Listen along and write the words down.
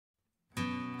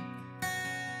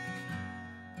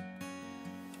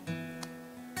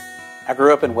I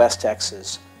grew up in West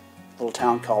Texas, a little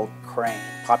town called Crane,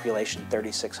 population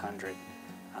 3,600.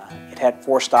 It had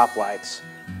 4 stoplights,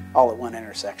 all at one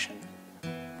intersection.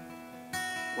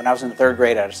 When I was in the 3rd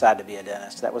grade, I decided to be a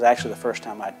dentist. That was actually the first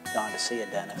time I'd gone to see a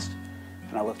dentist.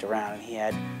 And I looked around, and he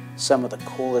had some of the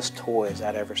coolest toys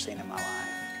I'd ever seen in my life.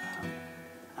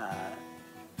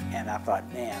 And I thought,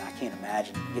 man, I can't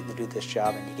imagine getting to do this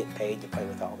job and you get paid to play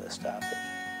with all this stuff. But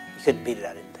you couldn't beat it,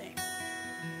 I didn't think.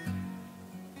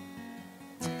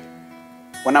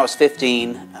 When I was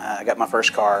 15, I got my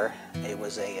first car. It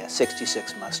was a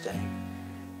 '66 Mustang.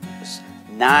 It was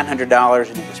 $900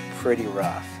 and it was pretty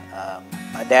rough.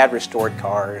 My dad restored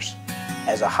cars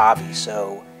as a hobby,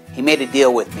 so he made a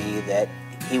deal with me that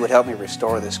he would help me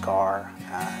restore this car.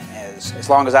 As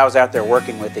long as I was out there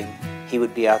working with him, he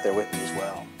would be out there with me as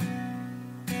well.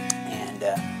 And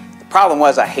the problem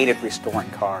was I hated restoring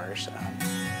cars,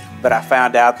 but I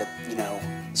found out that, you know,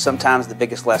 sometimes the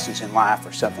biggest lessons in life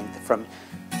are something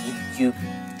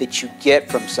that you get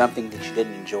from something that you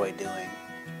didn't enjoy doing.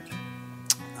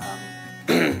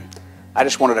 I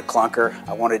just wanted a clunker.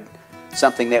 I wanted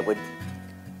something that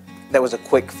was a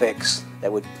quick fix,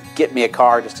 that would get me a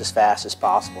car just as fast as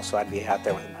possible so I'd be out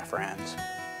there with my friends.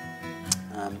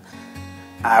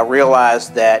 I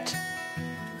realized that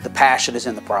the passion is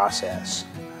in the process.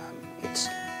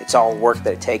 It's all work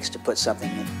that it takes to put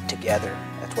something together.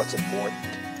 That's what's important.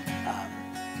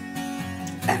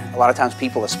 A lot of times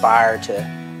people aspire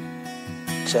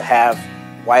to have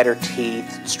whiter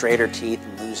teeth, straighter teeth,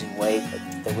 and losing weight, but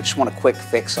they just want a quick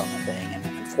fix on the thing. And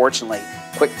unfortunately,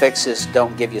 quick fixes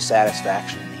don't give you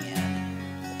satisfaction in the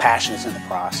end. The passion is in the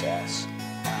process.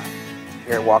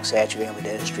 Here at Waxahachie Family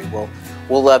Dentistry,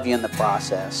 we'll love you in the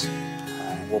process,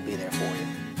 and we'll be there for you.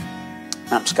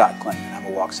 I'm Scott Clinton, and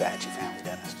I'm a Waxahachie Family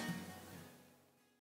Dentist.